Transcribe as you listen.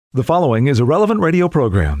The following is a relevant radio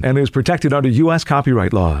program and is protected under U.S.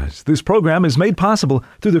 copyright laws. This program is made possible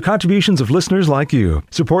through the contributions of listeners like you.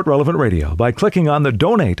 Support Relevant Radio by clicking on the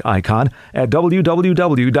donate icon at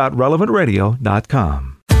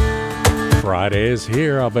www.relevantradio.com. Friday is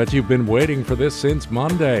here. I'll bet you've been waiting for this since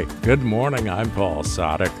Monday. Good morning, I'm Paul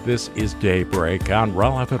Sadek. This is Daybreak on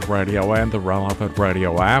Relevant Radio and the Relevant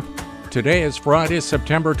Radio app. Today is Friday,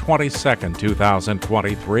 September 22nd,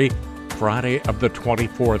 2023. Friday of the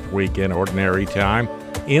 24th week in Ordinary Time.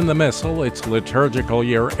 In the Missal, it's Liturgical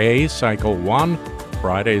Year A, Cycle 1.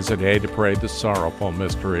 Friday's a day to pray the sorrowful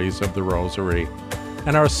mysteries of the Rosary.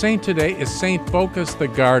 And our saint today is Saint Phocas the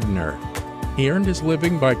Gardener. He earned his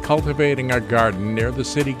living by cultivating a garden near the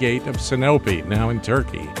city gate of Sinope, now in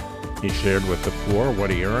Turkey. He shared with the poor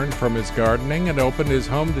what he earned from his gardening and opened his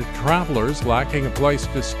home to travelers lacking a place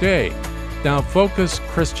to stay. Now, Phocas'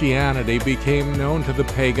 Christianity became known to the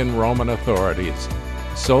pagan Roman authorities.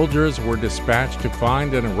 Soldiers were dispatched to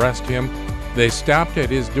find and arrest him. They stopped at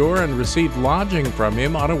his door and received lodging from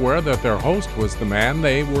him, unaware that their host was the man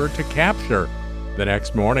they were to capture. The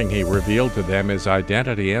next morning, he revealed to them his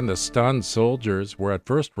identity, and the stunned soldiers were at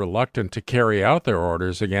first reluctant to carry out their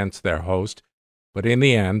orders against their host, but in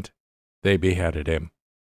the end, they beheaded him.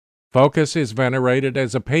 Phocas is venerated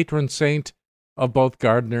as a patron saint of both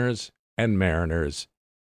gardeners and mariners.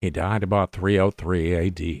 He died about 303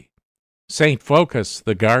 A.D. Saint Phocas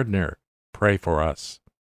the Gardener, pray for us.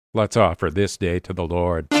 Let's offer this day to the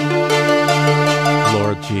Lord.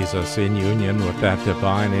 Lord Jesus, in union with that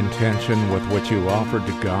divine intention with which you offered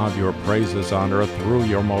to God your praises on earth through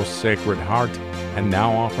your most sacred heart, and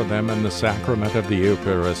now offer them in the sacrament of the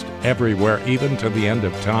Eucharist everywhere, even to the end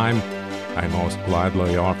of time, I most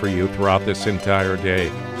gladly offer you throughout this entire day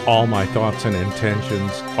all my thoughts and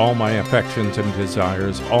intentions, all my affections and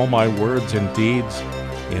desires, all my words and deeds,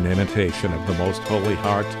 in imitation of the most holy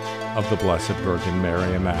heart of the Blessed Virgin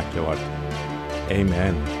Mary Immaculate.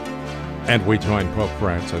 Amen. And we join Pope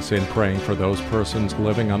Francis in praying for those persons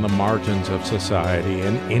living on the margins of society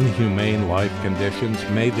in inhumane life conditions.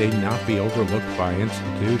 May they not be overlooked by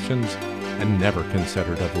institutions and never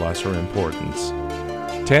considered of lesser importance.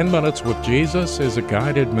 10 Minutes with Jesus is a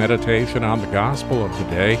guided meditation on the gospel of the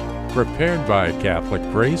day, prepared by a Catholic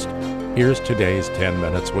priest. Here's today's 10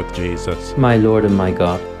 Minutes with Jesus. My Lord and my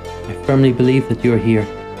God, I firmly believe that you are here,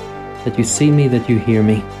 that you see me, that you hear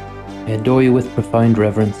me. I adore you with profound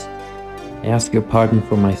reverence. I ask your pardon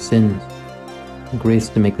for my sins and grace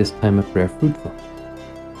to make this time of prayer fruitful.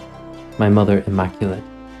 My Mother Immaculate,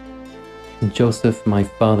 and Joseph, my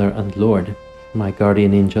Father and Lord, my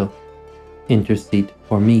guardian angel, intercede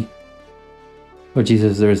for me. Lord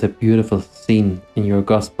Jesus, there is a beautiful scene in your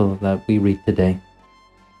gospel that we read today,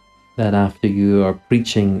 that after you are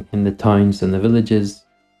preaching in the towns and the villages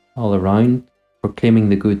all around, proclaiming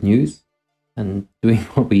the good news and doing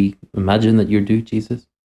what we imagine that you do, Jesus,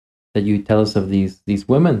 that you tell us of these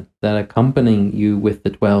women that accompanying you with the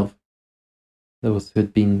 12, those who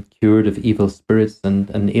had been cured of evil spirits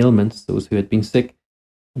and ailments, those who had been sick,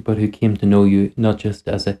 but who came to know you not just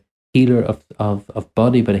as a healer of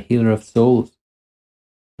body, but a healer of souls.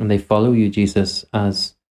 And they follow you, Jesus,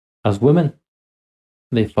 as women.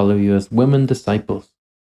 They follow you as women disciples.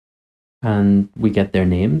 And we get their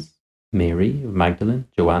names: Mary, Magdalene,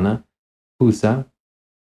 Joanna, Husa,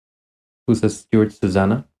 Stewart,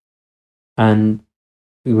 Susanna. And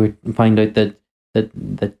we would find out that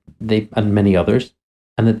they, and many others,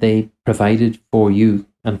 and that they provided for you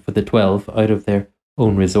and for the 12 out of their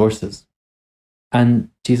own resources. And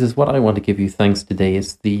Jesus, what I want to give you thanks today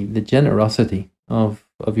is the generosity of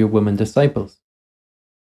your women disciples.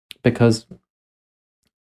 Because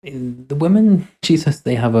the women, Jesus,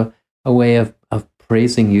 they have a way of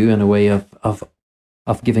praising you and a way of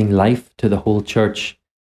giving life to the whole church,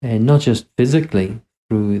 not just physically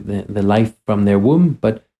through the life from their womb,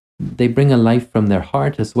 but they bring a life from their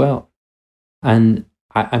heart as well. And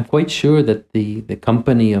I'm quite sure that the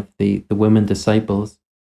company of the women disciples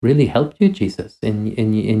really helped you, Jesus,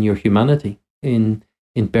 in your humanity, in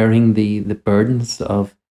bearing the burdens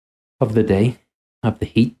of the day, of the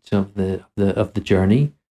heat, of the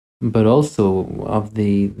journey, but also of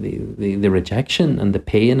the rejection and the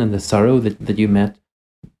pain and the sorrow that you met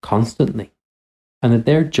constantly. And that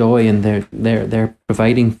their joy and their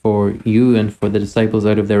providing for you and for the disciples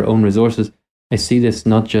out of their own resources, I see this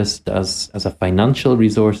not just as a financial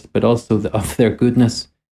resource, but also of their goodness,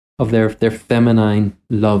 of their feminine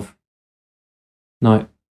love. Now,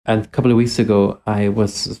 a couple of weeks ago, I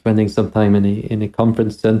was spending some time in a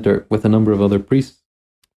conference center with a number of other priests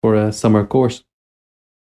for a summer course.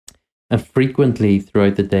 And frequently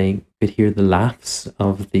throughout the day, you could hear the laughs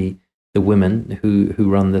of the the women who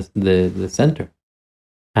run the center.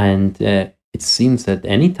 And it seems that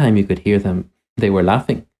anytime you could hear them, they were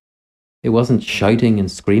laughing. It wasn't shouting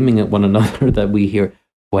and screaming at one another that we hear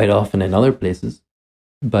quite often in other places,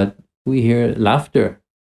 but we hear laughter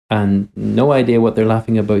and no idea what they're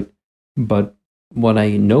laughing about. But what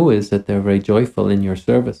I know is that they're very joyful in your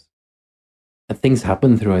service. And things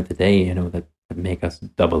happen throughout the day, that make us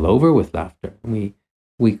double over with laughter. We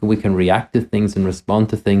can react to things and respond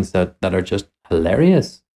to things that are just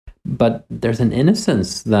hilarious. But there's an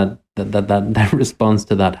innocence that responds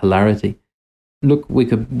to that hilarity. Look, we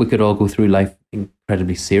could all go through life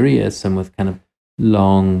incredibly serious and with kind of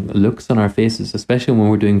long looks on our faces, especially when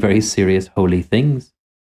we're doing very serious, holy things.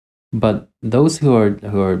 But those who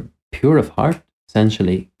are pure of heart,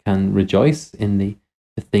 essentially, can rejoice in the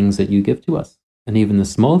things that you give to us, and even the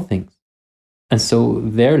small things. And so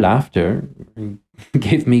their laughter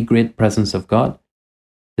gave me great presence of God,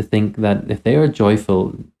 to think that if they are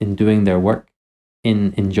joyful in doing their work,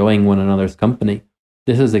 in enjoying one another's company,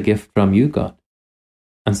 this is a gift from you, God.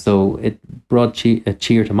 And so it brought a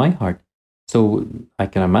cheer to my heart. So I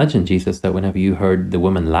can imagine, Jesus, that whenever you heard the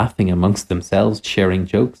women laughing amongst themselves, sharing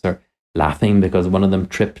jokes, or laughing because one of them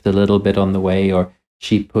tripped a little bit on the way, or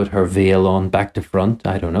she put her veil on back to front,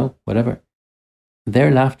 I don't know, whatever.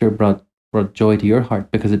 Their laughter brought joy to your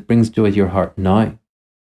heart, because it brings joy to your heart now.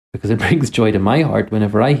 Because it brings joy to my heart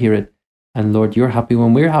whenever I hear it. And Lord, you're happy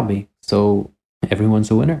when we're happy. So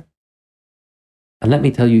everyone's a winner. And let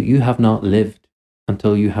me tell you, you have not lived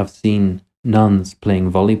until you have seen nuns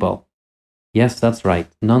playing volleyball. Yes, that's right.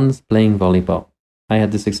 Nuns playing volleyball. I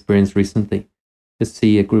had this experience recently, to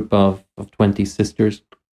see a group of 20 sisters,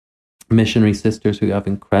 missionary sisters, who have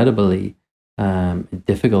incredibly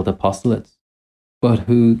difficult apostolates, but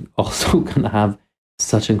who also can have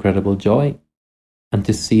such incredible joy. And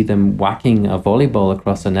to see them whacking a volleyball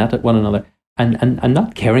across a net at one another, and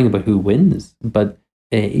not caring about who wins, but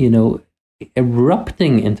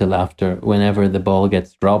erupting into laughter whenever the ball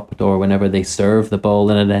gets dropped, or whenever they serve the ball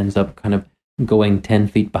and it ends up kind of going 10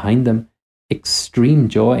 feet behind them. Extreme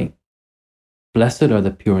joy. Blessed are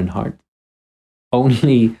the pure in heart.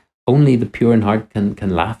 Only the pure in heart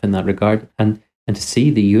can laugh in that regard, and to see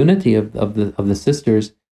the unity of the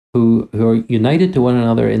sisters who are united to one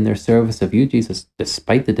another in their service of you, Jesus,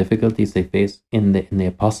 despite the difficulties they face in the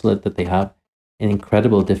apostolate that they have, in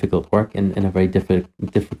incredible difficult work, in a very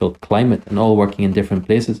difficult climate, and all working in different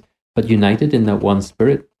places, but united in that one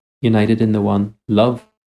spirit, united in the one love.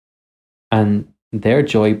 And their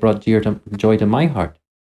joy brought joy to my heart.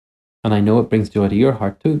 And I know it brings joy to your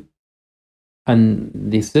heart too. And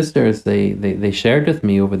these sisters, they shared with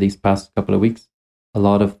me over these past couple of weeks a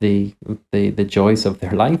lot of the joys of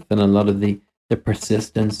their life, and a lot of the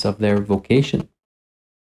persistence of their vocation,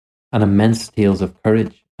 and immense tales of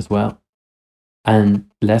courage as well. And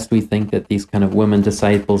lest we think that these kind of women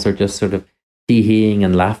disciples are just sort of tee-heeing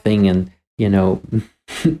and laughing and,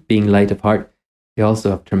 being light of heart, they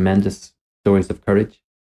also have tremendous stories of courage.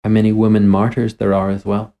 How many women martyrs there are as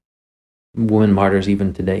well. Women martyrs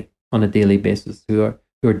even today, on a daily basis, who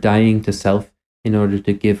are dying to self in order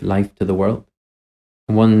to give life to the world.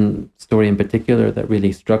 One story in particular that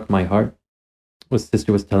really struck my heart was,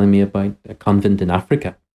 sister was telling me about a convent in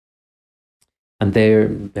Africa. And they're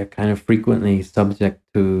kind of frequently subject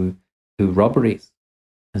to robberies.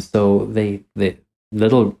 And so the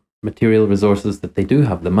little material resources that they do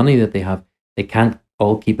have, the money that they have, they can't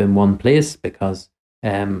all keep in one place, because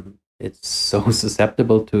it's so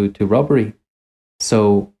susceptible to robbery.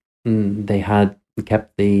 So they had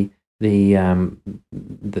kept the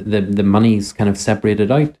monies kind of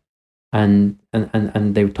separated out, and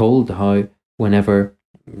they were told how whenever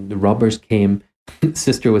the robbers came,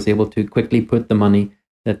 sister was able to quickly put the money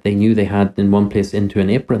that they knew they had in one place into an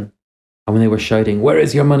apron. And when they were shouting, "Where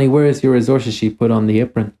is your money? Where is your resources?" she put on the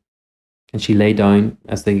apron, and she lay down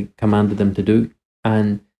as they commanded them to do.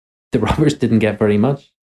 And the robbers didn't get very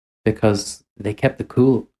much, because they kept the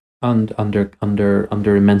cool and under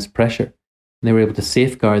immense pressure. And they were able to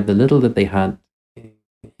safeguard the little that they had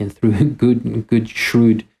through good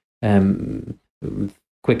shrewd,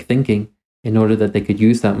 quick thinking, in order that they could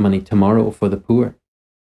use that money tomorrow for the poor.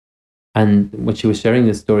 And when she was sharing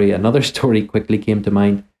this story, another story quickly came to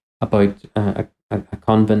mind about a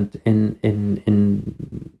convent in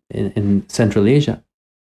Central Asia.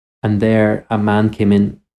 And there a man came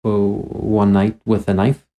in one night with a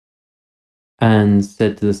knife and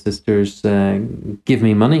said to the sisters, "Give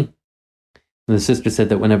me money." And the sister said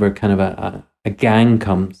that whenever kind of a gang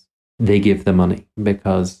comes, they give the money,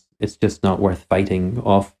 because it's just not worth fighting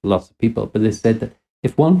off lots of people. But they said that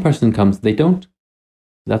if one person comes, they don't.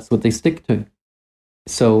 That's what they stick to.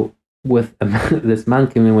 So with this man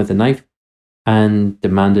came in with a knife and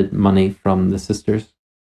demanded money from the sisters,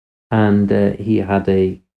 and he had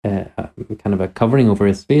a kind of a covering over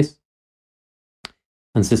his face.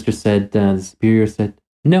 And sister said, the superior said,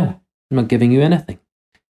 "No, I'm not giving you anything."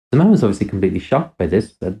 The man was obviously completely shocked by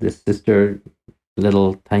this, that this sister,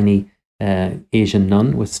 little tiny Asian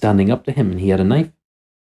nun, was standing up to him and he had a knife.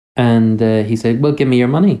 And he said, "Well, give me your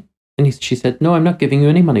money." And she said, "No, I'm not giving you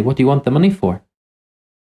any money. What do you want the money for?"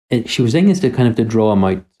 She was saying this to draw him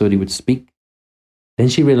out so that he would speak. Then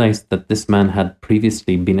she realized that this man had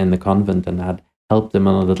previously been in the convent and had helped them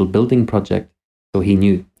on a little building project. So he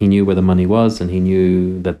knew where the money was, and he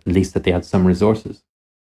knew that at least that they had some resources.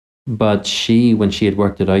 But when she had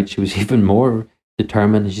worked it out, she was even more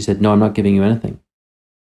determined, and she said, "No, I'm not giving you anything."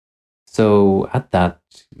 So at that,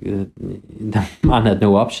 the man had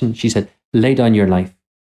no option. She said, "Lay down your knife,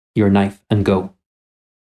 and go."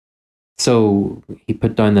 So he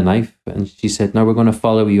put down the knife, and she said, "Now we're going to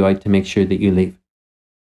follow you out to make sure that you leave."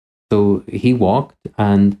 So he walked,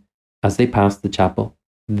 and as they passed the chapel,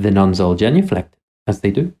 the nuns all genuflected, as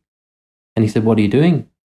they do. And he said, "What are you doing?"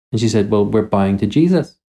 And she said, "Well, we're bowing to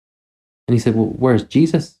Jesus." And he said, "Well, where's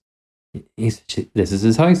Jesus?" He said, "This is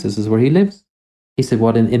his house. This is where he lives." He said,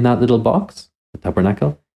 "What, in that little box, the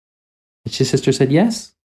tabernacle?" And his sister said,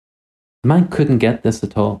 "Yes." The man couldn't get this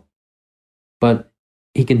at all. But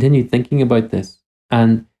he continued thinking about this,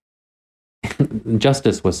 and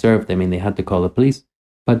justice was served. I mean, they had to call the police.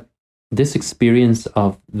 But this experience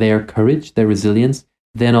of their courage, their resilience,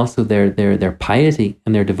 then also their piety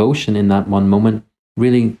and their devotion in that one moment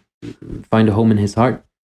really found a home in his heart.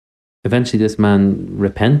 Eventually, this man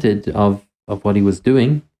repented of what he was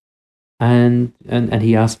doing, and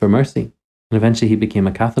he asked for mercy. And eventually he became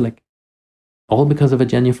a Catholic. All because of a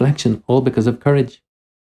genuflection, all because of courage.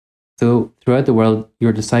 So throughout the world,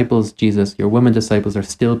 your disciples, Jesus, your women disciples, are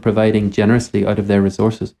still providing generously out of their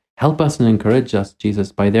resources. Help us and encourage us,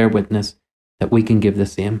 Jesus, by their witness, that we can give the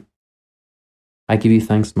same. I give you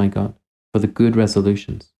thanks, my God, for the good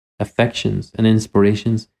resolutions, affections, and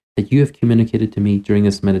inspirations that you have communicated to me during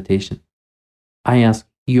this meditation. I ask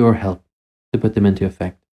your help to put them into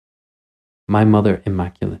effect. My Mother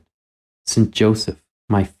Immaculate, Saint Joseph,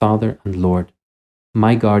 my Father and Lord,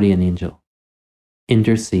 my guardian angel,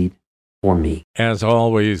 intercede for me. As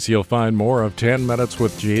always, you'll find more of 10 Minutes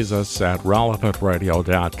with Jesus at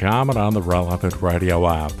relevantradio.com and on the Relevant Radio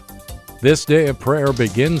app. This day of prayer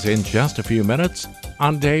begins in just a few minutes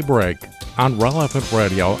on Daybreak, on Relevant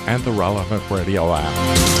Radio and the Relevant Radio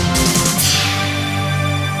app.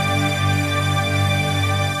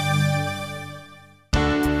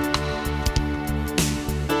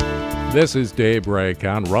 This is Daybreak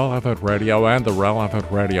on Relevant Radio and the Relevant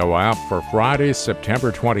Radio app for Friday,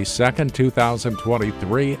 September 22nd,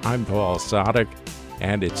 2023. I'm Paul Sadek,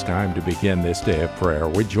 and it's time to begin this day of prayer.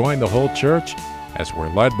 We join the whole church as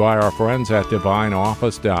we're led by our friends at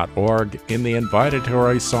divineoffice.org in the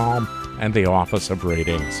invitatory psalm and the office of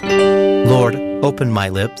readings. Lord, open my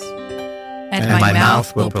lips, and my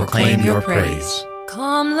mouth will proclaim your praise.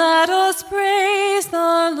 Come, let us praise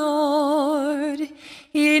the Lord,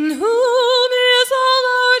 in whom is all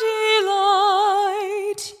our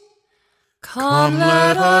delight. Come,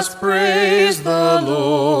 let us praise the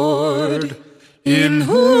Lord, in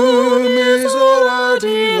whom is all our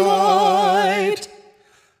delight.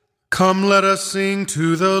 Come, let us sing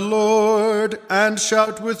to the Lord, and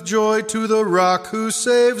shout with joy to the Rock who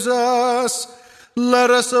saves us. Let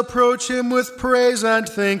us approach him with praise and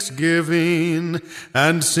thanksgiving,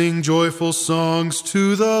 and sing joyful songs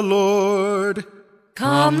to the Lord.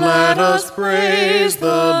 Come, let us praise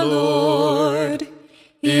the Lord,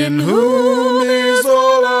 in whom is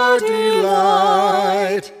all our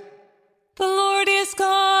delight. The Lord is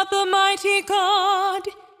God, the mighty God,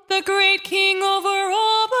 the great King over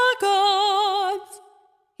all the gods.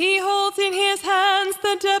 He holds in his hands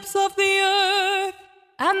the depths of the earth,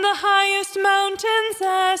 and the highest mountains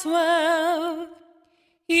as well.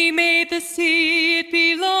 He made the sea, it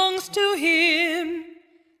belongs to him.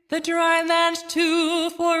 The dry land too,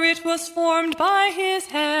 for it was formed by his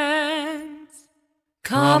hands.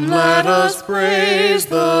 Come, let us praise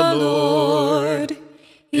the Lord,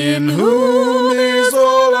 in whom is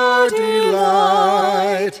all our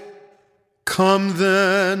delight. Come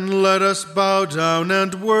then, let us bow down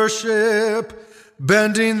and worship,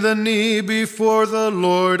 bending the knee before the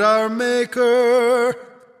Lord our Maker.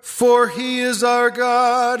 For he is our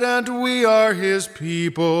God, and we are his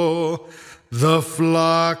people, the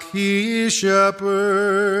flock he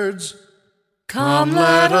shepherds. Come,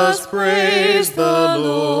 let us praise the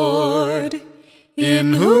Lord,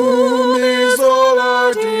 in whom is all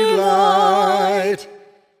our delight.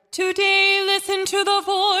 Today listen to the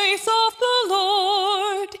voice of the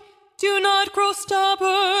Lord. Do not grow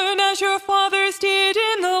stubborn as your fathers did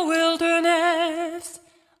in the wilderness.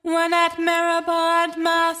 When at Meribah and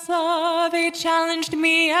Massah they challenged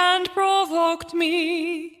me and provoked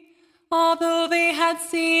me, although they had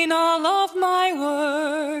seen all of my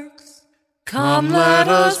works. Come, let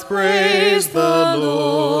us praise the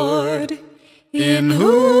Lord, in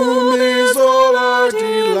whom is all our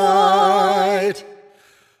delight.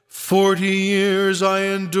 40 years I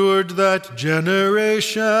endured that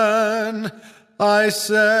generation. I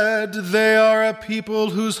said, they are a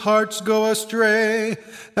people whose hearts go astray,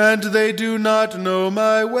 and they do not know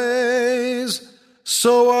my ways.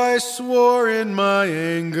 So I swore in my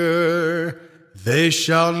anger, they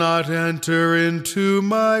shall not enter into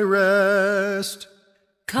my rest.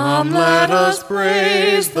 Come, let us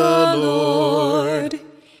praise the Lord,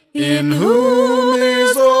 in whom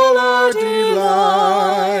is all our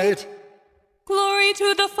delight. Glory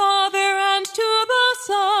to the Father, and to the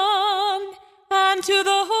Son, and to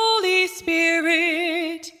the Holy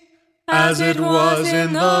Spirit, as it was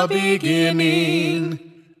in the beginning,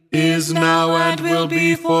 is now, and will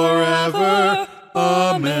be forever.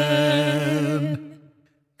 Amen.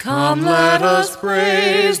 Come, let us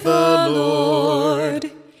praise the Lord,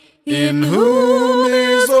 in whom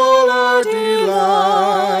is all our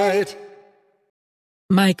delight.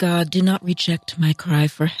 My God, do not reject my cry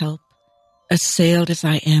for help, assailed as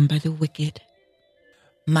I am by the wicked.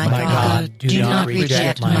 My God, do not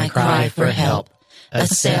reject my cry for help,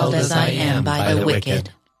 assailed as I am by the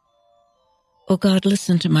wicked. O God,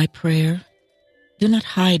 listen to my prayer. Do not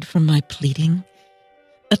hide from my pleading.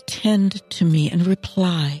 Attend to me and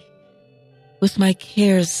reply. With my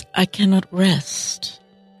cares I cannot rest.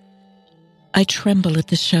 I tremble at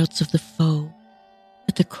the shouts of the foe,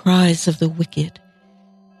 at the cries of the wicked,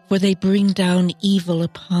 for they bring down evil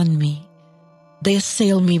upon me. They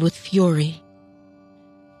assail me with fury.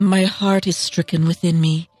 My heart is stricken within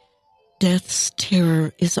me. Death's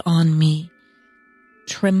terror is on me.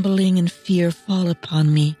 Trembling and fear fall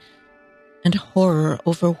upon me, and horror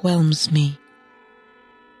overwhelms me.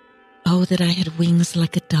 Oh, that I had wings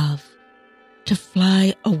like a dove, to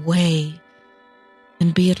fly away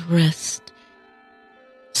and be at rest.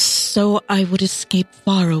 So I would escape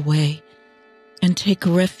far away and take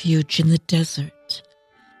refuge in the desert.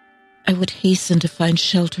 I would hasten to find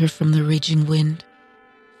shelter from the raging wind,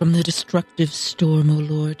 from the destructive storm, O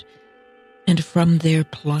Lord, and from their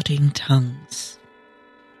plotting tongues.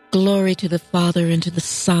 Glory to the Father, and to the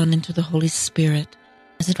Son, and to the Holy Spirit,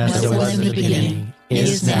 as it was in the beginning,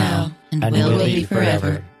 is now, and will be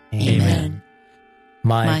forever. Amen.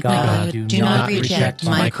 My God, do not reject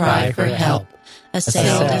my cry for help,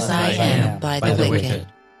 assailed as I am by the wicked.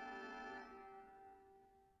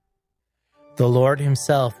 The Lord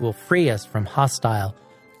himself will free us from hostile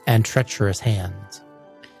and treacherous hands.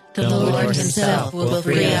 The Lord himself will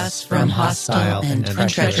free us from hostile and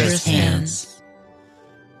treacherous hands.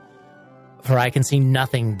 For I can see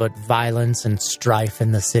nothing but violence and strife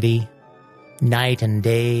in the city. Night and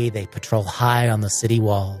day they patrol high on the city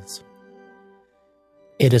walls.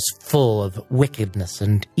 It is full of wickedness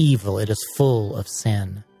and evil. It is full of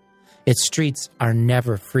sin. Its streets are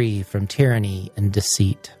never free from tyranny and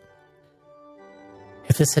deceit.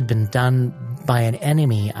 If this had been done by an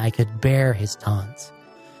enemy, I could bear his taunts.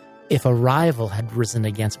 If a rival had risen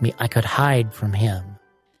against me, I could hide from him.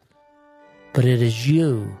 But it is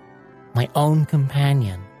you, my own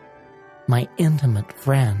companion, my intimate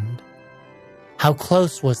friend. How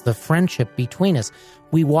close was the friendship between us?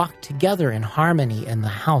 We walked together in harmony in the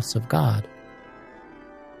house of God.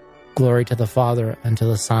 Glory to the Father, and to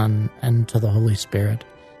the Son, and to the Holy Spirit.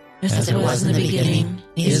 As it was in the beginning,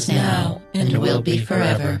 is now, and will be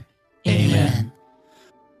forever. Amen.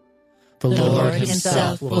 The Lord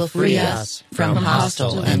himself will free us from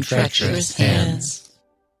hostile and treacherous hands.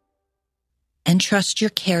 Entrust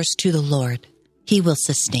your cares to the Lord. He will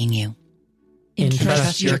sustain you.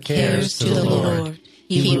 Entrust your cares to the Lord.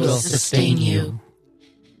 He will sustain you.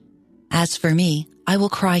 As for me, I will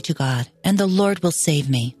cry to God, and the Lord will save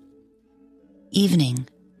me. Evening,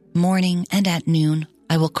 morning, and at noon,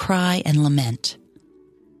 I will cry and lament.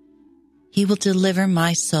 He will deliver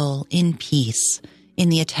my soul in peace in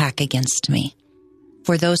the attack against me.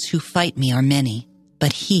 For those who fight me are many,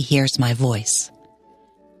 but he hears my voice.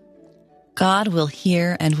 God will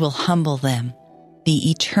hear and will humble them,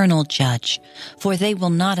 the eternal judge, for they will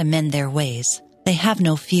not amend their ways. They have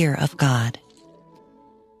no fear of God.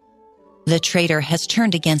 The traitor has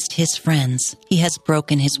turned against his friends. He has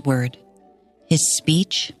broken his word. His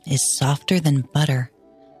speech is softer than butter,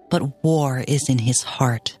 but war is in his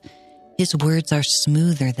heart. His words are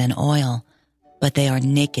smoother than oil, but they are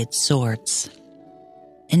naked swords.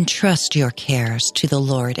 Entrust your cares to the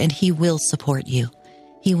Lord, and He will support you.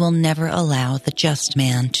 He will never allow the just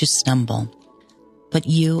man to stumble. But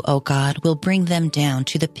you, O God, will bring them down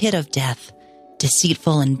to the pit of death.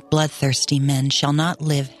 Deceitful and bloodthirsty men shall not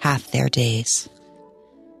live half their days.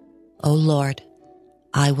 O Lord,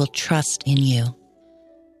 I will trust in you.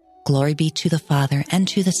 Glory be to the Father, and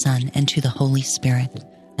to the Son, and to the Holy Spirit,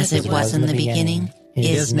 as it was in the beginning,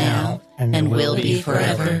 is now, and will be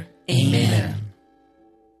forever. Amen.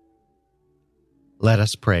 Let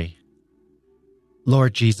us pray.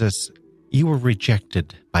 Lord Jesus, you were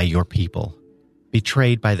rejected by your people,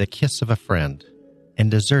 betrayed by the kiss of a friend,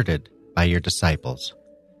 and deserted by your disciples.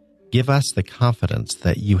 Give us the confidence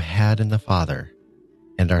that you had in the Father,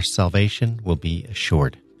 and our salvation will be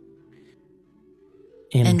assured.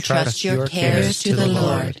 Entrust your cares to the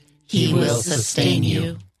Lord. He will sustain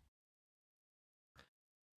you.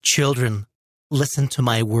 Children, listen to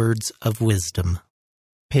my words of wisdom.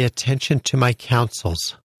 Pay attention to my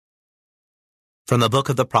counsels. From the book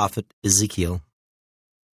of the prophet Ezekiel.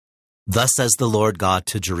 Thus says the Lord God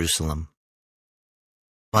to Jerusalem,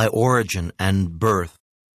 by origin and birth,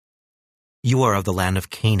 you are of the land of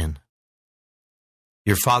Canaan.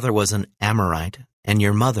 Your father was an Amorite, and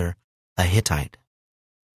your mother a Hittite.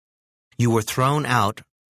 You were thrown out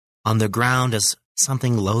on the ground as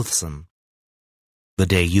something loathsome the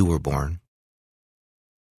day you were born.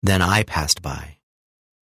 Then I passed by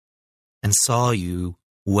and saw you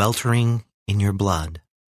weltering in your blood.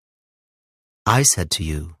 I said to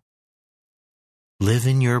you, live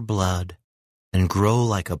in your blood and grow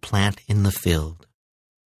like a plant in the field.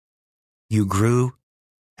 You grew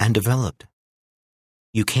and developed.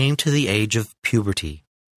 You came to the age of puberty.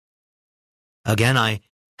 Again I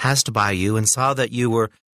passed by you and saw that you were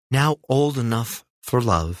now old enough for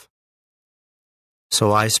love.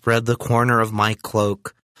 So I spread the corner of my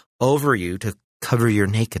cloak over you to cover your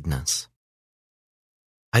nakedness.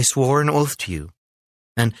 I swore an oath to you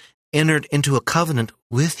and entered into a covenant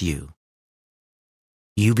with you.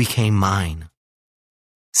 You became mine,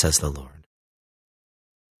 says the Lord.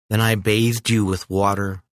 Then I bathed you with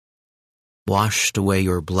water, washed away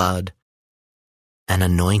your blood, and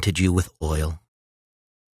anointed you with oil.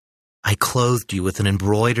 I clothed you with an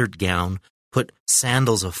embroidered gown, put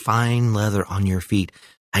sandals of fine leather on your feet.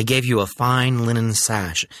 I gave you a fine linen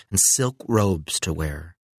sash and silk robes to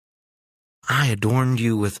wear. I adorned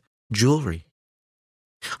you with jewelry.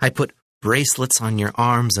 I put bracelets on your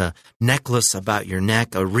arms, a necklace about your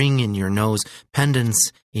neck, a ring in your nose,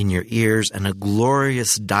 pendants in your ears, and a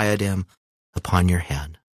glorious diadem upon your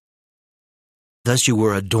head. Thus you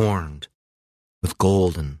were adorned with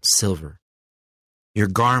gold and silver. Your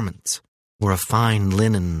garments were of fine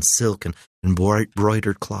linen, silk, and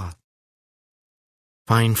embroidered cloth.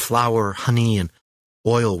 Fine flour, honey, and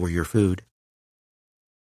oil were your food.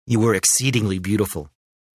 You were exceedingly beautiful,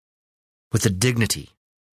 with the dignity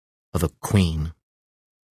of a queen.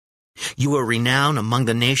 You were renowned among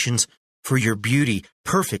the nations for your beauty,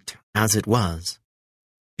 perfect as it was,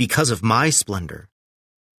 because of my splendor,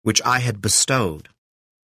 which I had bestowed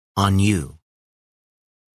on you,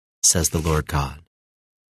 says the Lord God.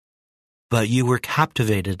 But you were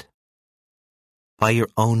captivated by your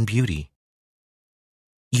own beauty.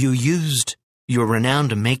 You used your renown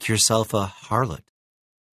to make yourself a harlot,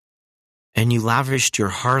 and you lavished your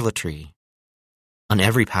harlotry on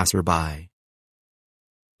every passerby,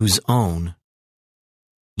 whose own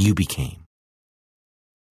you became.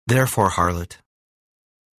 Therefore, harlot,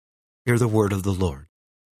 hear the word of the Lord.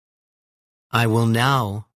 I will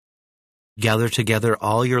now gather together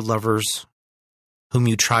all your lovers whom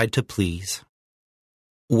you tried to please,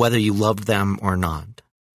 whether you loved them or not.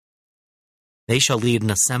 They shall lead an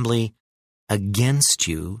assembly against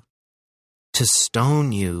you to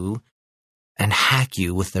stone you and hack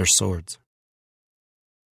you with their swords.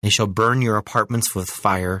 They shall burn your apartments with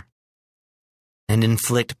fire and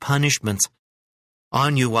inflict punishments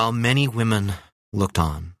on you while many women looked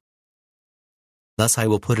on. Thus I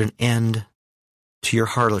will put an end to your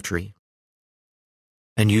harlotry,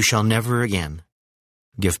 and you shall never again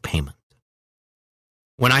give payment.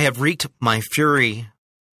 When I have wreaked my fury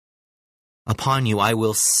upon you, I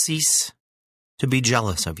will cease to be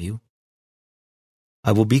jealous of you.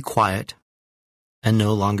 I will be quiet and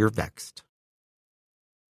no longer vexed.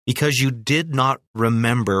 Because you did not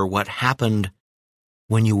remember what happened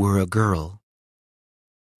when you were a girl,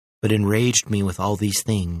 but enraged me with all these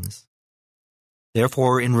things.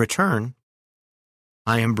 Therefore, in return,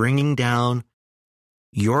 I am bringing down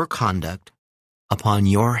your conduct upon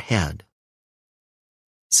your head,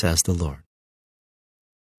 says the Lord.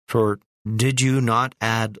 For did you not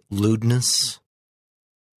add lewdness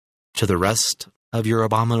to the rest of your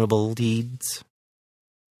abominable deeds?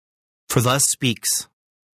 For thus speaks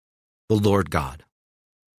the Lord God.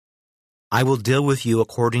 I will deal with you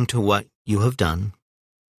according to what you have done,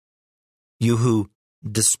 you who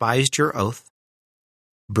despised your oath,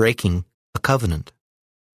 breaking a covenant.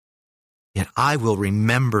 Yet I will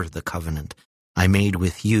remember the covenant I made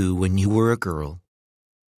with you when you were a girl,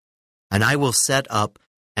 and I will set up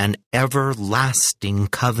an everlasting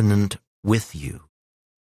covenant with you.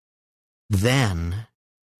 Then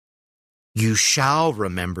you shall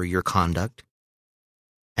remember your conduct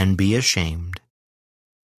and be ashamed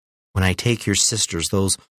when I take your sisters,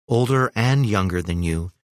 those older and younger than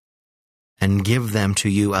you, and give them to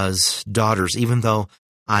you as daughters, even though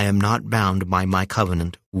I am not bound by my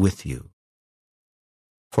covenant with you.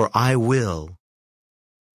 For I will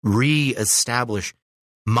re-establish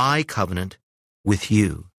my covenant with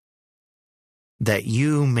you, that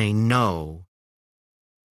you may know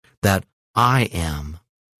that I am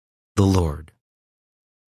the Lord,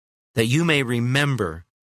 that you may remember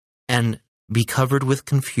and be covered with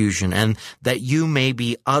confusion, and that you may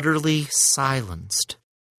be utterly silenced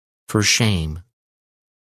for shame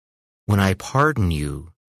when I pardon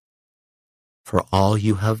you for all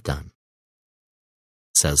you have done,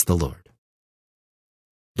 says the Lord.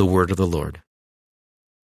 The word of the Lord.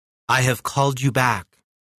 I have called you back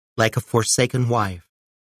like a forsaken wife.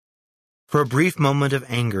 For a brief moment of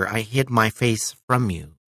anger, I hid my face from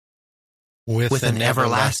you. With an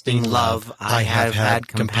everlasting love, I have had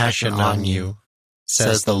compassion on you,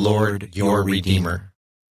 says the Lord, your Redeemer.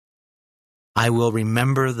 I will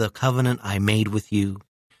remember the covenant I made with you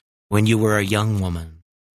when you were a young woman,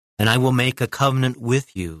 and I will make a covenant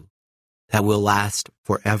with you that will last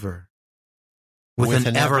forever. With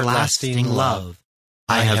an everlasting love,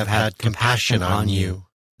 I have had compassion on you,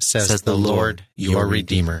 says the Lord, your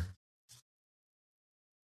Redeemer.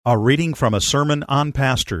 A reading from a sermon on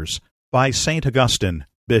pastors by St. Augustine,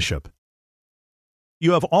 Bishop.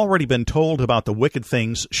 You have already been told about the wicked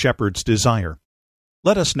things shepherds desire.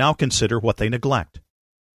 Let us now consider what they neglect.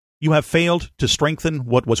 You have failed to strengthen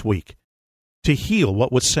what was weak, to heal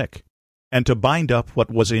what was sick, and to bind up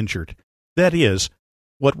what was injured, that is,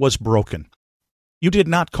 what was broken. You did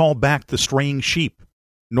not call back the straying sheep,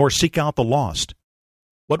 nor seek out the lost.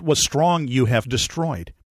 What was strong you have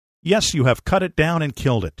destroyed. Yes, you have cut it down and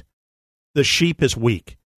killed it. The sheep is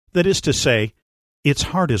weak. That is to say, its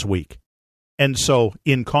heart is weak, and so,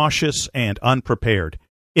 incautious and unprepared,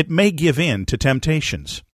 it may give in to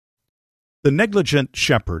temptations. The negligent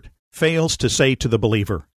shepherd fails to say to the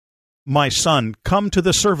believer, "My son, come to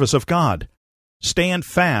the service of God. Stand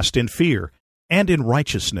fast in fear and in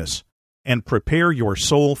righteousness, and prepare your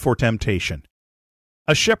soul for temptation."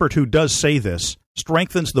 A shepherd who does say this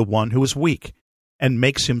strengthens the one who is weak and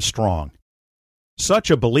makes him strong. Such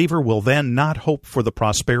a believer will then not hope for the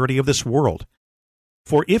prosperity of this world.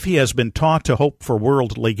 For if he has been taught to hope for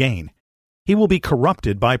worldly gain, he will be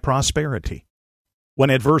corrupted by prosperity. When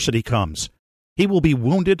adversity comes, he will be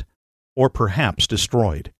wounded or perhaps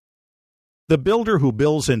destroyed. The builder who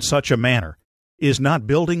builds in such a manner is not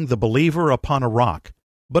building the believer upon a rock,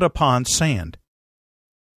 but upon sand.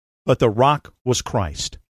 But the rock was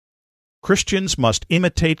Christ. Christians must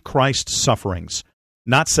imitate Christ's sufferings,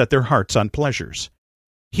 not set their hearts on pleasures.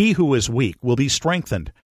 He who is weak will be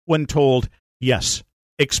strengthened when told, "Yes,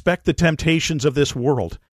 expect the temptations of this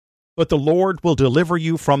world, but the Lord will deliver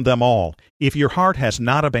you from them all if your heart has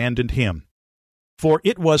not abandoned him. For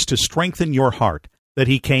it was to strengthen your heart that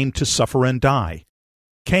he came to suffer and die,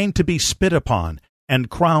 came to be spit upon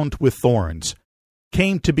and crowned with thorns,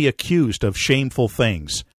 came to be accused of shameful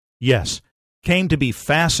things, yes, came to be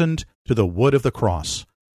fastened to the wood of the cross.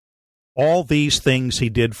 All these things he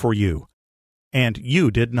did for you, and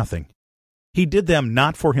you did nothing. He did them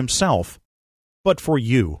not for himself, but for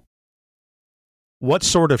you." What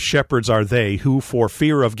sort of shepherds are they who, for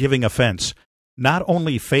fear of giving offense, not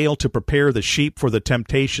only fail to prepare the sheep for the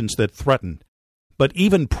temptations that threaten, but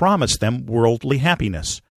even promise them worldly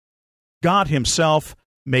happiness? God himself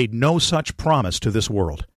made no such promise to this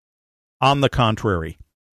world. On the contrary,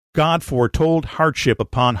 God foretold hardship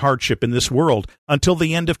upon hardship in this world until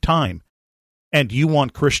the end of time. And you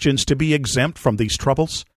want Christians to be exempt from these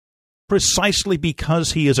troubles? Precisely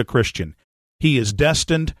because he is a Christian, he is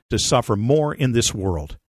destined to suffer more in this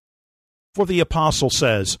world. For the apostle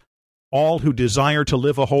says, "All who desire to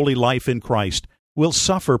live a holy life in Christ will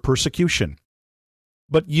suffer persecution."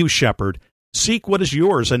 But you, shepherd, seek what is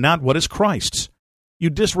yours and not what is Christ's. You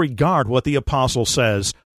disregard what the apostle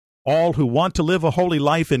says, "All who want to live a holy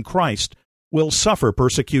life in Christ will suffer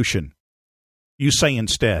persecution." You say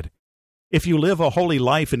instead, if you live a holy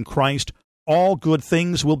life in Christ, all good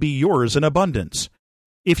things will be yours in abundance.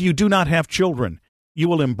 If you do not have children, you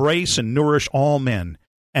will embrace and nourish all men,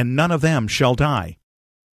 and none of them shall die.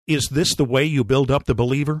 Is this the way you build up the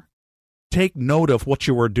believer? Take note of what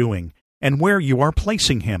you are doing and where you are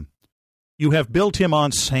placing him. You have built him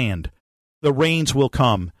on sand. The rains will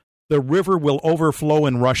come, the river will overflow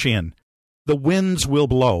and rush in, the winds will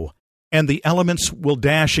blow, and the elements will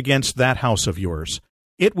dash against that house of yours.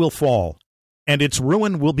 It will fall, and its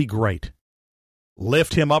ruin will be great.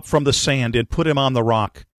 Lift him up from the sand and put him on the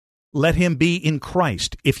rock. Let him be in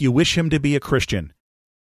Christ if you wish him to be a Christian.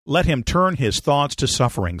 Let him turn his thoughts to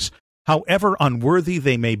sufferings, however unworthy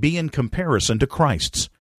they may be in comparison to Christ's.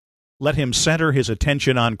 Let him center his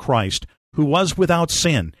attention on Christ, who was without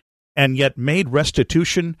sin, and yet made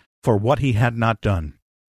restitution for what he had not done.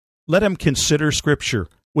 Let him consider Scripture,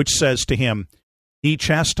 which says to him, He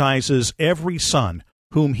chastises every son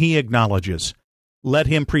whom he acknowledges. Let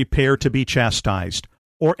him prepare to be chastised,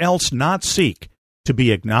 or else not seek to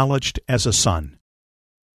be acknowledged as a son.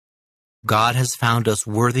 God has found us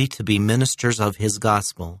worthy to be ministers of His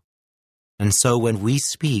gospel, and so when we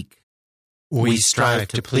speak, we strive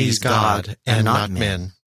to please God and not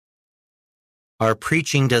men. Our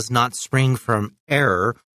preaching does not spring from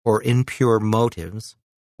error or impure motives,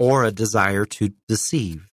 or a desire to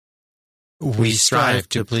deceive. We strive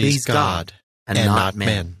to please God and not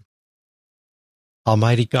men.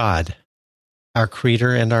 Almighty God, our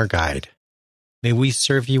Creator and our Guide, may we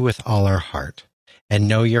serve you with all our heart and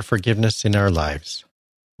know your forgiveness in our lives.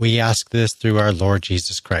 We ask this through our Lord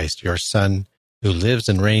Jesus Christ, your Son, who lives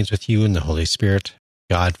and reigns with you in the Holy Spirit,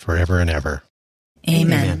 God forever and ever.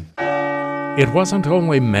 Amen. It wasn't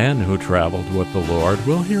only men who traveled with the Lord.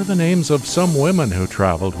 We'll hear the names of some women who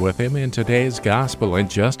traveled with him in today's gospel in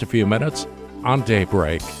just a few minutes on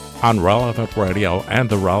Daybreak, on Relevant Radio and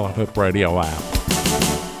the Relevant Radio app.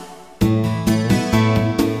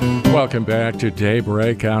 Welcome back to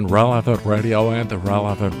Daybreak on Relevant Radio and the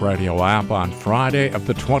Relevant Radio app on Friday of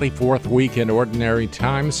the 24th week in Ordinary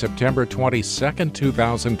Time, September 22nd,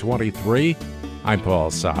 2023. I'm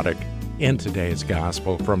Paul Sadek. In today's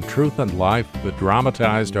Gospel from Truth and Life, the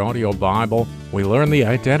dramatized audio Bible, we learn the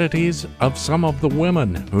identities of some of the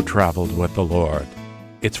women who traveled with the Lord.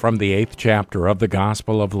 It's from the 8th chapter of the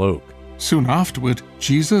Gospel of Luke. Soon afterward,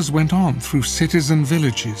 Jesus went on through cities and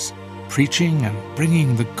villages, preaching and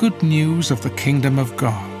bringing the good news of the kingdom of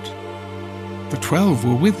God. The 12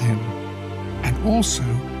 were with him, and also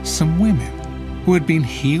some women who had been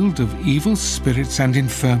healed of evil spirits and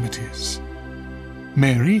infirmities.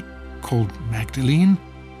 Mary, called Magdalene,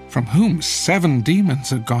 from whom 7 demons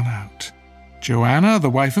had gone out. Joanna, the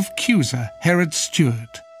wife of Chuza, Herod's steward,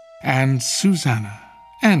 and Susanna,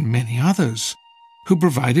 and many others, who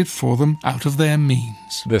provided for them out of their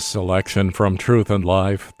means. This selection from Truth and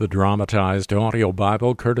Life, the dramatized audio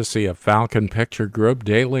Bible, courtesy of Falcon Picture Group,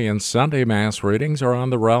 daily and Sunday Mass readings are on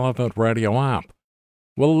the Relevant Radio app.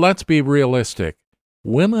 Well, let's be realistic.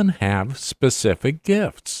 Women have specific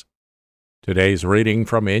gifts. Today's reading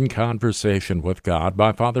from In Conversation with God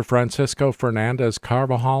by Father Francisco Fernandez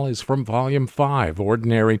Carvajal is from Volume 5,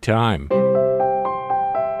 Ordinary Time.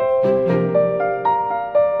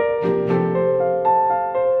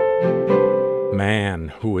 Man,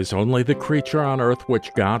 who is only the creature on earth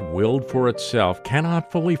which God willed for itself,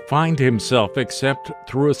 cannot fully find himself except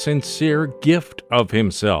through a sincere gift of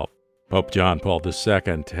himself. Pope John Paul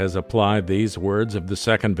II has applied these words of the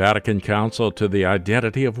Second Vatican Council to the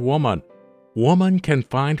identity of woman. Woman can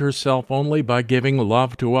find herself only by giving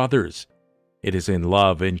love to others. It is in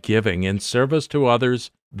love, in giving, in service to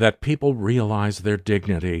others, that people realize their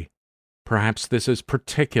dignity. Perhaps this is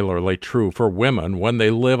particularly true for women when they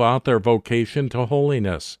live out their vocation to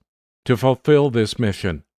holiness. To fulfill this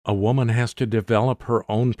mission, a woman has to develop her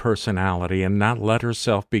own personality and not let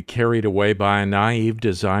herself be carried away by a naive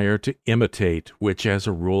desire to imitate, which as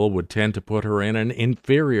a rule would tend to put her in an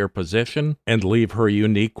inferior position and leave her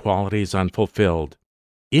unique qualities unfulfilled.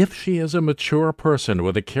 If she is a mature person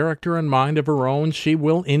with a character and mind of her own, she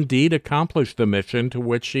will indeed accomplish the mission to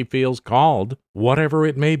which she feels called, whatever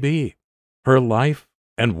it may be. Her life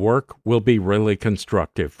and work will be really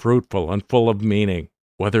constructive, fruitful, and full of meaning.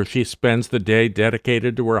 Whether she spends the day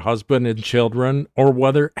dedicated to her husband and children, or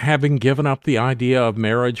whether, having given up the idea of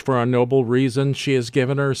marriage for a noble reason, she has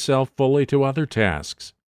given herself fully to other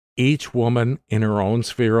tasks. Each woman in her own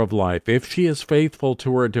sphere of life, if she is faithful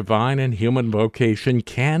to her divine and human vocation,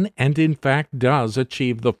 can and in fact does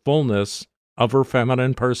achieve the fullness of her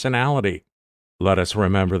feminine personality. Let us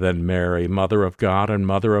remember that Mary, Mother of God and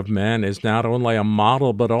Mother of Men, is not only a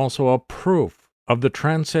model but also a proof of the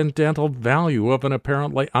transcendental value of an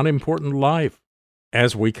apparently unimportant life.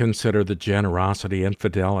 As we consider the generosity and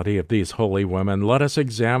fidelity of these holy women, let us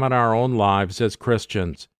examine our own lives as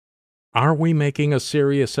Christians. Are we making a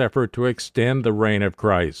serious effort to extend the reign of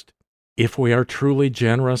Christ? If we are truly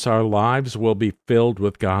generous, our lives will be filled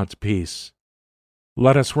with God's peace.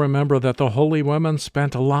 Let us remember that the holy women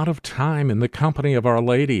spent a lot of time in the company of Our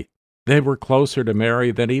Lady. They were closer to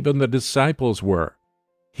Mary than even the disciples were.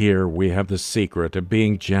 Here we have the secret of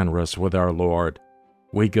being generous with our Lord.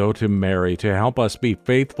 We go to Mary to help us be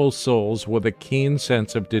faithful souls with a keen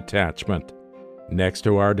sense of detachment. Next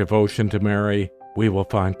to our devotion to Mary, we will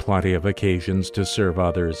find plenty of occasions to serve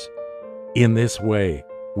others. In this way,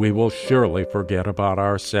 we will surely forget about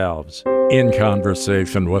ourselves. In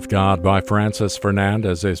Conversation with God by Francis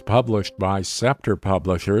Fernandez is published by Scepter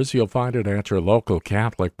Publishers. You'll find it at your local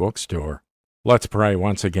Catholic bookstore. Let's pray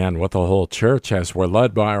once again with the whole church as we're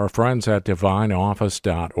led by our friends at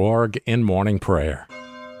divineoffice.org in morning prayer.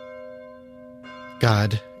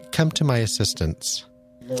 God, come to my assistance.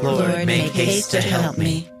 Lord, make haste to help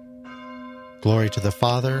me. Glory to the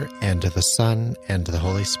Father, and to the Son, and to the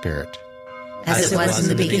Holy Spirit. As it was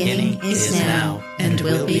in the beginning, is now, and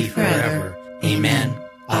will be forever. Amen.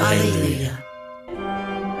 Alleluia.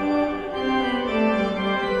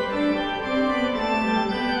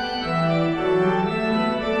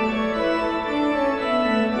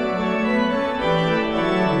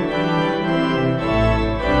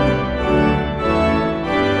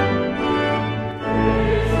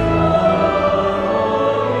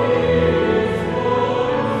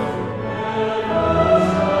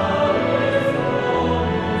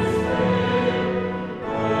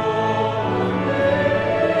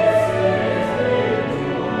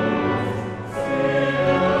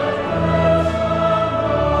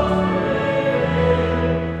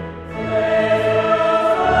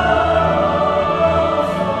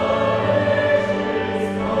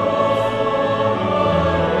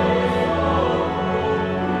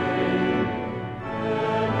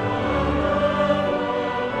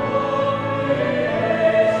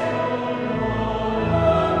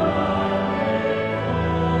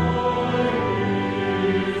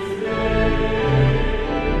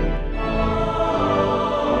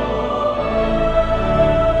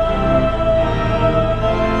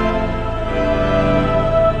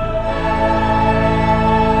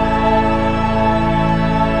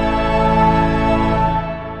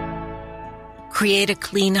 Create a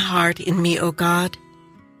clean heart in me, O God.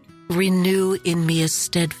 Renew in me a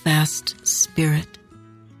steadfast spirit.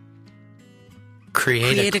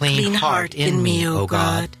 Create a clean heart in me, O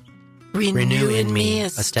God. Renew in me a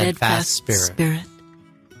steadfast spirit.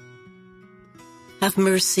 Have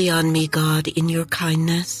mercy on me, God, in your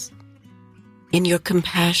kindness. In your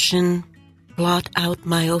compassion, blot out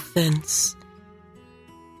my offense.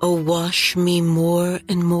 O wash me more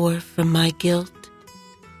and more from my guilt,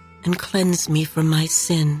 and cleanse me from my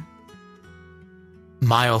sin.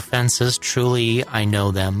 My offenses, truly I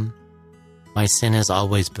know them. My sin is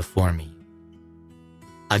always before me.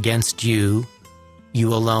 Against you,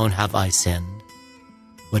 you alone have I sinned.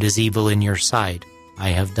 What is evil in your sight, I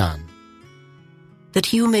have done.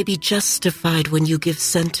 That you may be justified when you give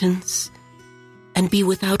sentence, and be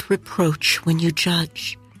without reproach when you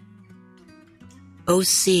judge. O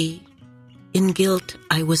see, in guilt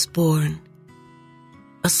I was born.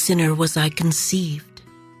 A sinner was I conceived.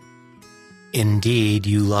 Indeed,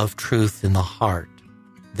 you love truth in the heart.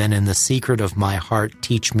 Then in the secret of my heart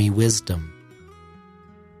teach me wisdom.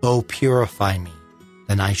 O purify me,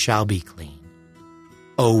 then I shall be clean.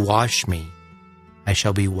 O wash me, I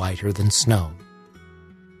shall be whiter than snow.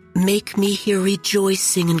 Make me hear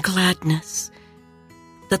rejoicing and gladness,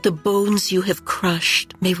 that the bones you have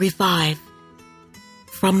crushed may revive.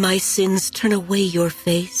 From my sins turn away your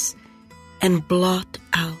face, and blot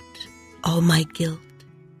out all my guilt.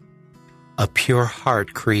 A pure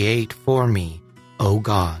heart create for me, O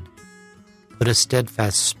God. Put a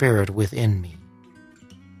steadfast spirit within me.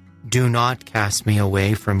 Do not cast me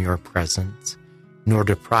away from your presence, nor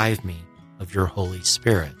deprive me of your Holy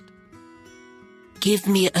Spirit. Give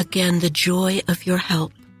me again the joy of your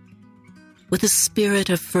help. With a spirit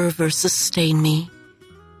of fervor sustain me,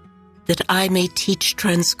 that I may teach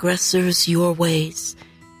transgressors your ways,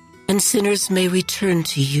 and sinners may return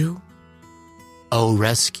to you. O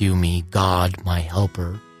rescue me, God, my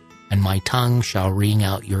helper, and my tongue shall ring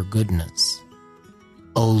out your goodness.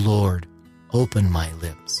 O Lord, open my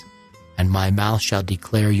lips, and my mouth shall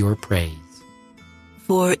declare your praise.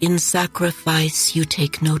 For in sacrifice you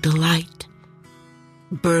take no delight.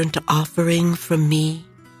 Burnt offering from me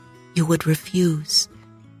you would refuse.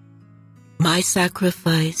 My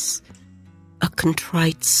sacrifice a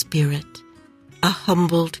contrite spirit, a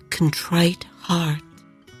humbled, contrite heart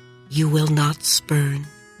you will not spurn.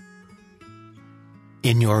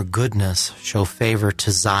 In your goodness show favor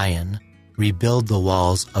to Zion, rebuild the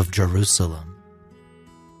walls of Jerusalem.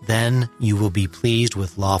 Then you will be pleased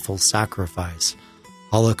with lawful sacrifice,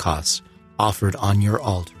 holocaust offered on your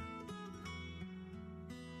altar.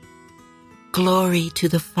 Glory to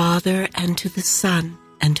the Father, and to the Son,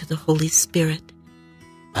 and to the Holy Spirit,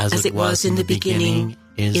 as it was in the beginning,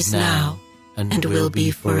 is now, and will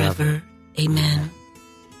be forever. Amen.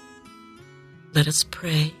 Let us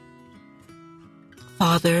pray.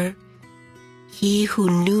 Father, he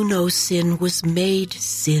who knew no sin was made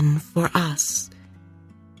sin for us,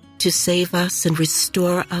 to save us and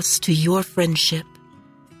restore us to your friendship.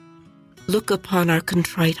 Look upon our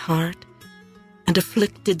contrite heart and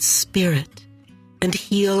afflicted spirit, and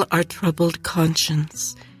heal our troubled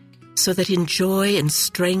conscience, so that in joy and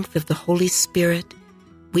strength of the Holy Spirit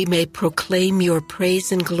we may proclaim your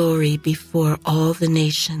praise and glory before all the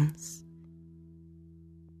nations.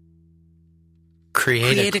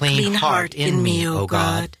 Create a clean heart in me, O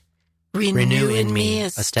God. Renew in me a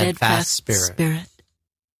steadfast spirit.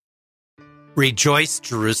 Rejoice,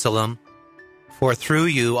 Jerusalem, for through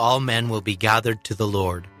you all men will be gathered to the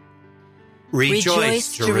Lord.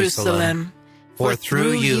 Rejoice, Jerusalem, for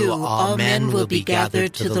through you all men will be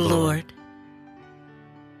gathered to the Lord.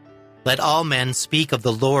 Let all men speak of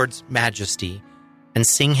the Lord's majesty and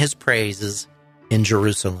sing his praises in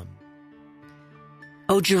Jerusalem.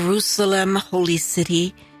 O Jerusalem, holy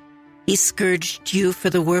city, he scourged you for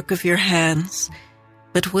the work of your hands,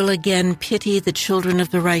 but will again pity the children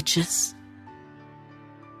of the righteous.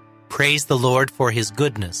 Praise the Lord for his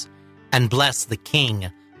goodness, and bless the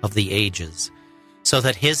King of the ages, so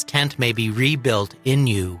that his tent may be rebuilt in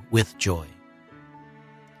you with joy.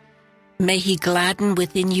 May he gladden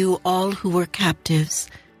within you all who were captives,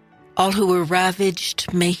 all who were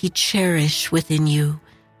ravaged, may he cherish within you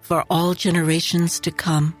for all generations to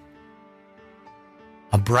come.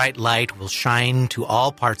 A bright light will shine to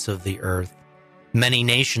all parts of the earth. Many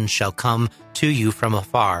nations shall come to you from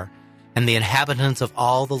afar, and the inhabitants of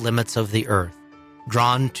all the limits of the earth,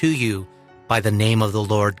 drawn to you by the name of the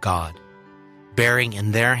Lord God, bearing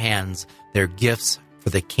in their hands their gifts for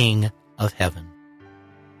the King of heaven.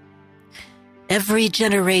 Every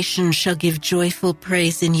generation shall give joyful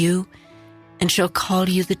praise in you, and shall call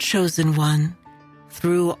you the chosen one,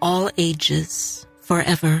 through all ages,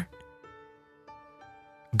 forever.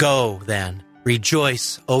 Go, then,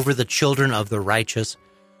 rejoice over the children of the righteous,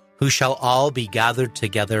 who shall all be gathered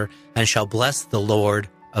together and shall bless the Lord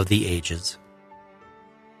of the ages.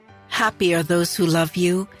 Happy are those who love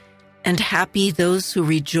you, and happy those who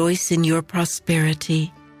rejoice in your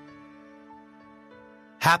prosperity.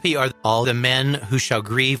 Happy are all the men who shall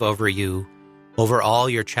grieve over you, over all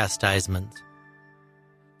your chastisements.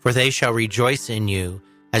 For they shall rejoice in you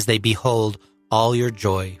as they behold all your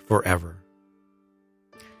joy forever.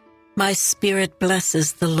 My spirit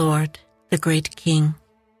blesses the Lord, the great King.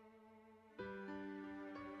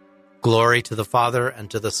 Glory to the Father, and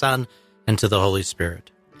to the Son, and to the Holy Spirit.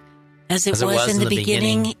 As it was in the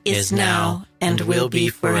beginning, is now, and will be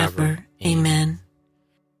forever. Amen.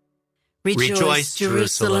 Rejoice,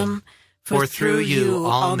 Jerusalem, for through you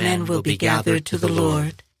all men will be gathered to the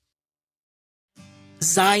Lord.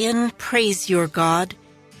 Zion, praise your God,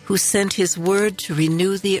 who sent his word to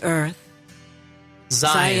renew the earth.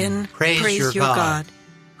 Zion, praise your God,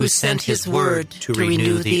 who sent his word to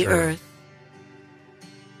renew the earth.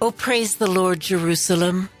 O praise the Lord,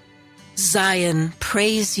 Jerusalem. Zion,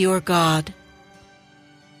 praise your God.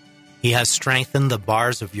 He has strengthened the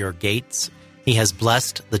bars of your gates. He has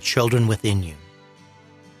blessed the children within you.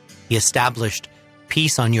 He established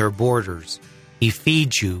peace on your borders. He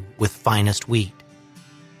feeds you with finest wheat.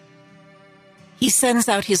 He sends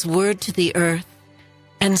out his word to the earth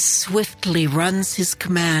and swiftly runs his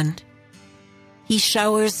command. He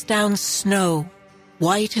showers down snow,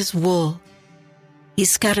 white as wool. He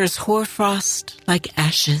scatters hoarfrost like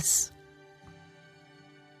ashes.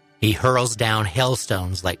 He hurls down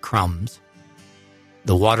hailstones like crumbs.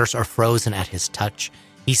 The waters are frozen at his touch.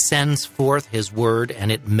 He sends forth his word,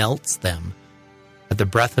 and it melts them. At the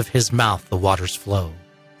breath of his mouth the waters flow.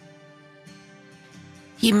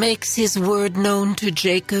 He makes his word known to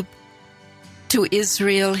Jacob, to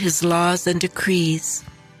Israel his laws and decrees.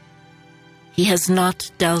 He has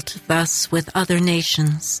not dealt thus with other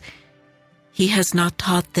nations. He has not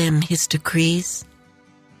taught them his decrees.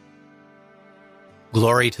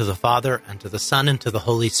 Glory to the Father, and to the Son, and to the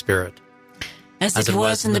Holy Spirit. As it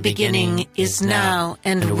was in the beginning, is now,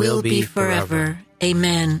 and will be forever.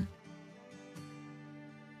 Amen.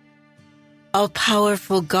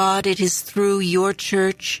 All-powerful God, it is through your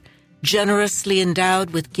church, generously endowed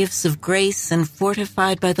with gifts of grace and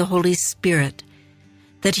fortified by the Holy Spirit,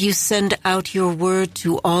 that you send out your word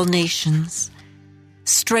to all nations.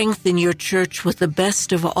 Strengthen your church with the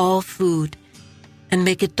best of all food, and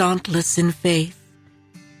make it dauntless in faith.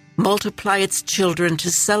 Multiply its children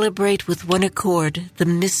to celebrate with one accord the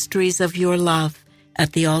mysteries of your love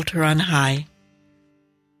at the altar on high.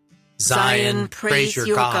 Zion, praise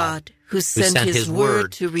your God, who sent his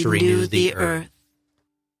word to renew the earth.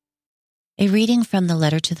 A reading from the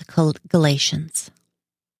letter to the Galatians.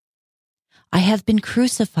 I have been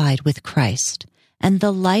crucified with Christ, and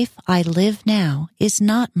the life I live now is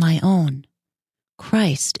not my own.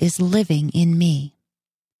 Christ is living in me.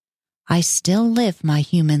 I still live my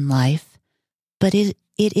human life, but it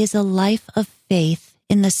is a life of faith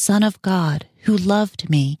in the Son of God who loved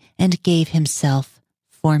me and gave himself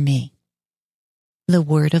for me. The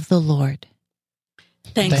word of the Lord.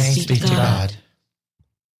 Thanks be to God.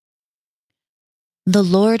 The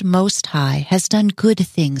Lord Most High has done good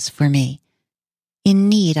things for me. In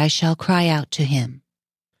need I shall cry out to him.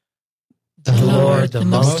 The Lord the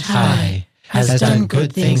Most High has done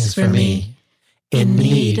good things for me. In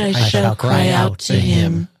need I shall cry out to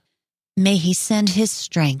him. May he send his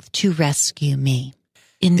strength to rescue me.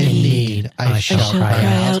 In need I shall cry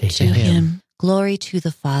out to him. Glory to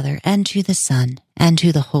the Father, and to the Son, and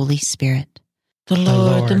to the Holy Spirit. The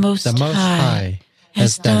Lord the Most High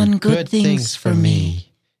has done good things for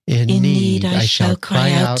me. In need I shall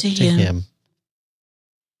cry out to him.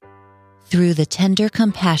 Through the tender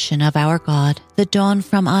compassion of our God, the dawn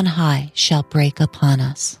from on high shall break upon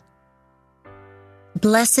us.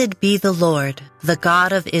 Blessed be the Lord, the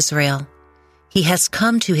God of Israel. He has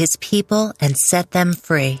come to his people and set them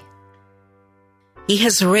free. He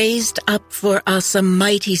has raised up for us a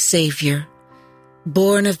mighty Savior,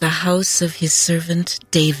 born of the house of his servant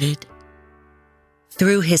David.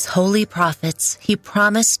 Through his holy prophets, he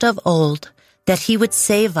promised of old that he would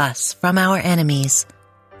save us from our enemies,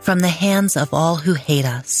 from the hands of all who hate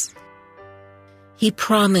us. He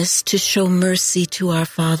promised to show mercy to our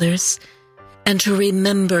fathers and to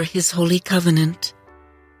remember his holy covenant.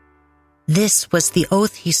 This was the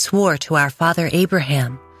oath he swore to our father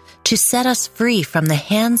Abraham, to set us free from the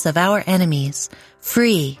hands of our enemies,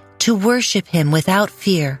 free to worship him without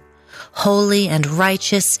fear, holy and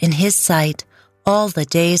righteous in his sight all the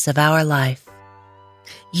days of our life.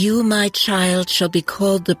 You, my child, shall be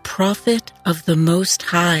called the prophet of the Most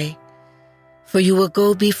High, for you will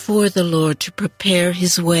go before the Lord to prepare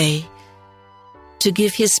his way, to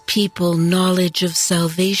give his people knowledge of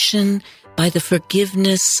salvation by the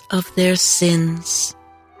forgiveness of their sins.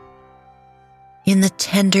 In the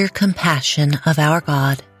tender compassion of our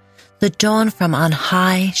God, the dawn from on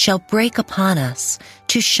high shall break upon us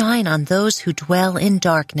to shine on those who dwell in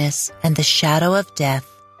darkness and the shadow of death,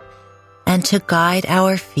 and to guide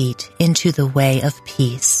our feet into the way of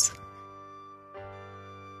peace.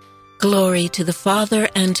 Glory to the Father,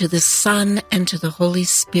 and to the Son, and to the Holy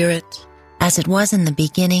Spirit. As it was in the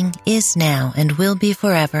beginning, is now, and will be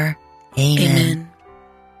forever. Amen. Amen.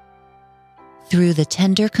 Through the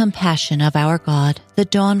tender compassion of our God, the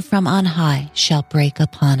dawn from on high shall break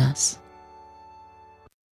upon us.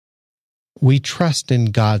 We trust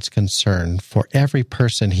in God's concern for every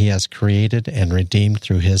person he has created and redeemed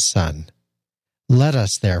through his Son. Let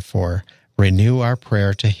us, therefore, renew our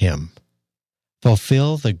prayer to him.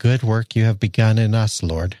 Fulfill the good work you have begun in us,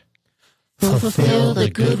 Lord. Fulfill the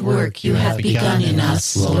good work you have begun in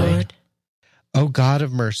us, Lord. O God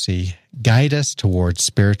of mercy, guide us towards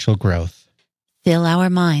spiritual growth. Fill our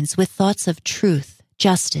minds with thoughts of truth,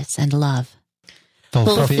 justice, and love.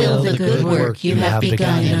 Fulfill the good work you have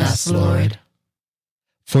begun in us, Lord.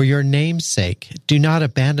 For your name's sake, do not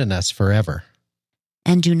abandon us forever.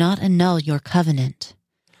 And do not annul your covenant.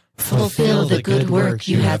 Fulfill the good work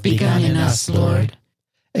you have begun in us, Lord.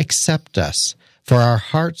 Accept us, for our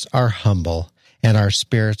hearts are humble and our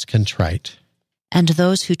spirits contrite. And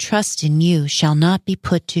those who trust in you shall not be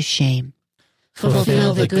put to shame.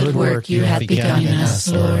 Fulfill the good work you have begun in us,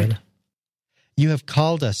 Lord. You have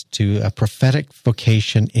called us to a prophetic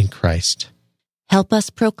vocation in Christ. Help us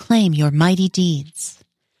proclaim your mighty deeds.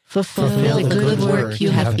 Fulfill the good work you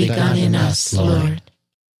have begun in us, Lord.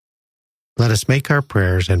 Let us make our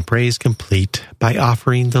prayers and praise complete by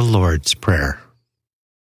offering the Lord's Prayer.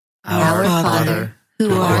 Our Father,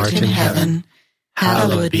 who art in heaven,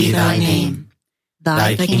 hallowed be thy name.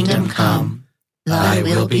 Thy kingdom come, thy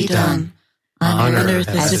will be done, on earth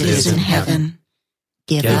as it is in heaven.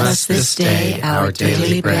 Give us this day our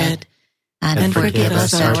daily bread, and forgive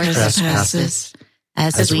us our trespasses,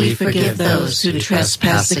 as we forgive those who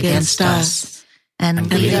trespass against us.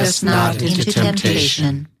 And lead us not into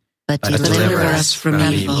temptation, but deliver us from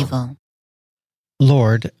evil.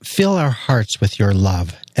 Lord, fill our hearts with your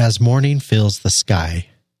love as morning fills the sky.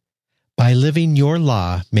 By living your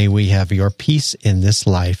law, may we have your peace in this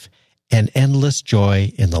life and endless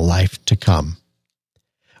joy in the life to come.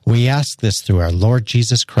 We ask this through our Lord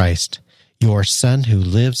Jesus Christ, your Son, who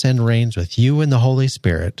lives and reigns with you in the Holy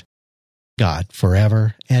Spirit, God,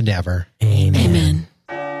 forever and ever. Amen.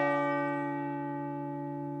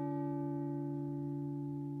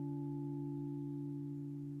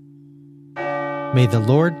 May the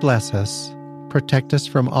Lord bless us, protect us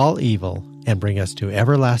from all evil, and bring us to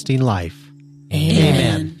everlasting life.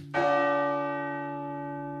 Amen.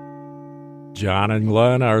 John and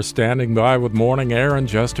Glenn are standing by with Morning Air in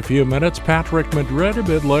just a few minutes. Patrick Madrid a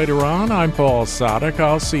bit later on. I'm Paul Sadek.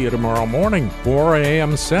 I'll see you tomorrow morning, 4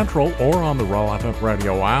 a.m. Central, or on the Relevant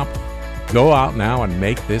Radio app. Go out now and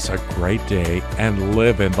make this a great day and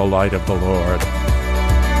live in the light of the Lord.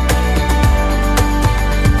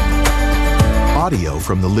 Audio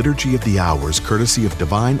from the Liturgy of the Hours, courtesy of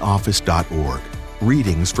DivineOffice.org.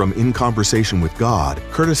 Readings from In Conversation with God,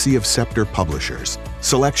 courtesy of Scepter Publishers.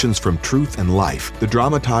 Selections from Truth and Life, the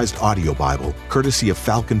dramatized audio Bible, courtesy of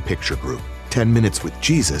Falcon Picture Group. 10 Minutes with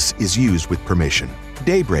Jesus is used with permission.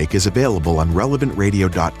 Daybreak is available on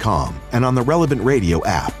RelevantRadio.com and on the Relevant Radio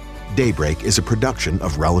app. Daybreak is a production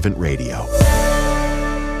of Relevant Radio.